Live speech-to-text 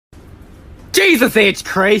Jesus H.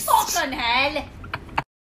 Christ! Fucking hell!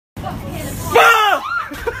 Ah!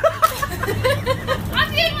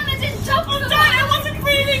 I didn't want to just jump on the I wasn't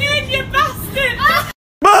breathing in, you bastard!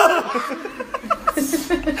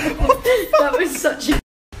 That was such a...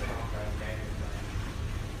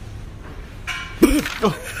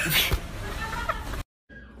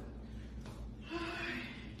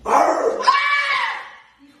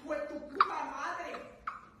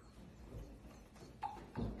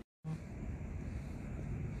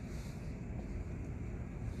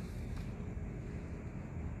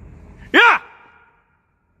 Yeah!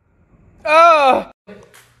 Oh!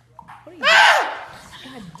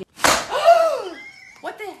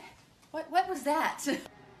 What the... What was that?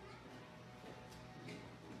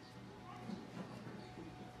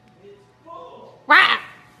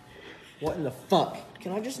 What in the fuck?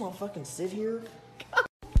 Can I just not fucking sit here?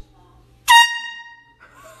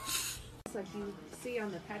 Like you see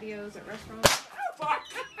on the patios at restaurants.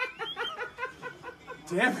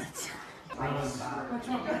 Damn it.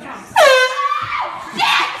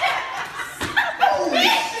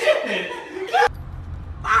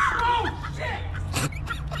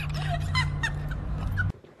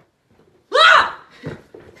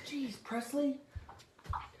 Jeez, Presley.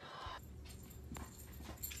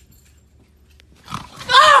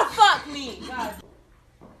 Oh, fuck me! God.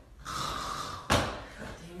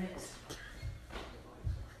 Damn it.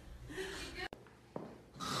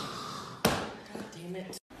 God damn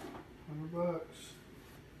it. $100.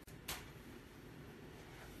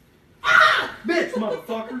 Bitch,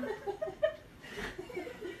 motherfucker!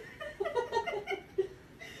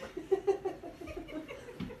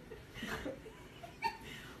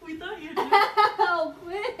 We thought you did. Oh,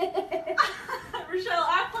 quit! Rochelle,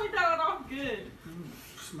 I played that one off good.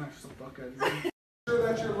 Smash the fuck out of you. Sure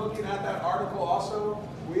that you're looking at that article also.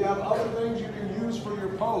 We have other things you can use for your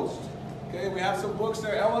post. Okay, we have some books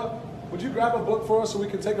there. Ella, would you grab a book for us so we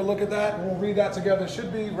can take a look at that? We'll read that together. It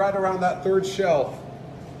should be right around that third shelf.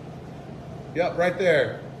 Yep, right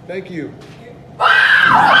there. Thank you.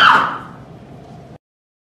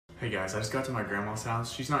 Hey guys, I just got to my grandma's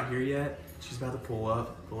house. She's not here yet. She's about to pull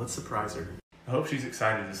up, but let's surprise her. I hope she's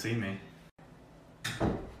excited to see me.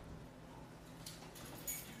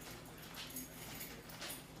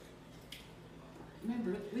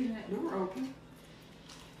 Remember, leaving that door open.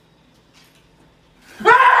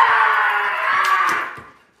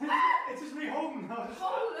 It's just me holding her.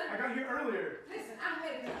 I got here earlier. Listen, I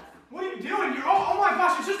had enough. What are you doing? You're oh my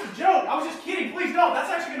gosh, it's just a joke. I was just kidding. Please don't. That's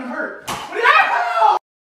actually gonna hurt. What are you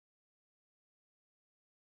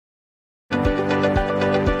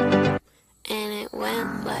And it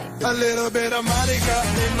went like a little bit of Monica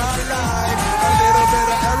in my life, a little bit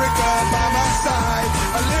of Erica by my side,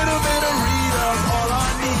 a little bit of Rita's all I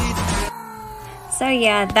need. So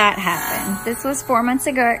yeah, that happened. This was 4 months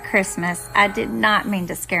ago at Christmas. I did not mean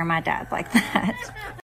to scare my dad like that.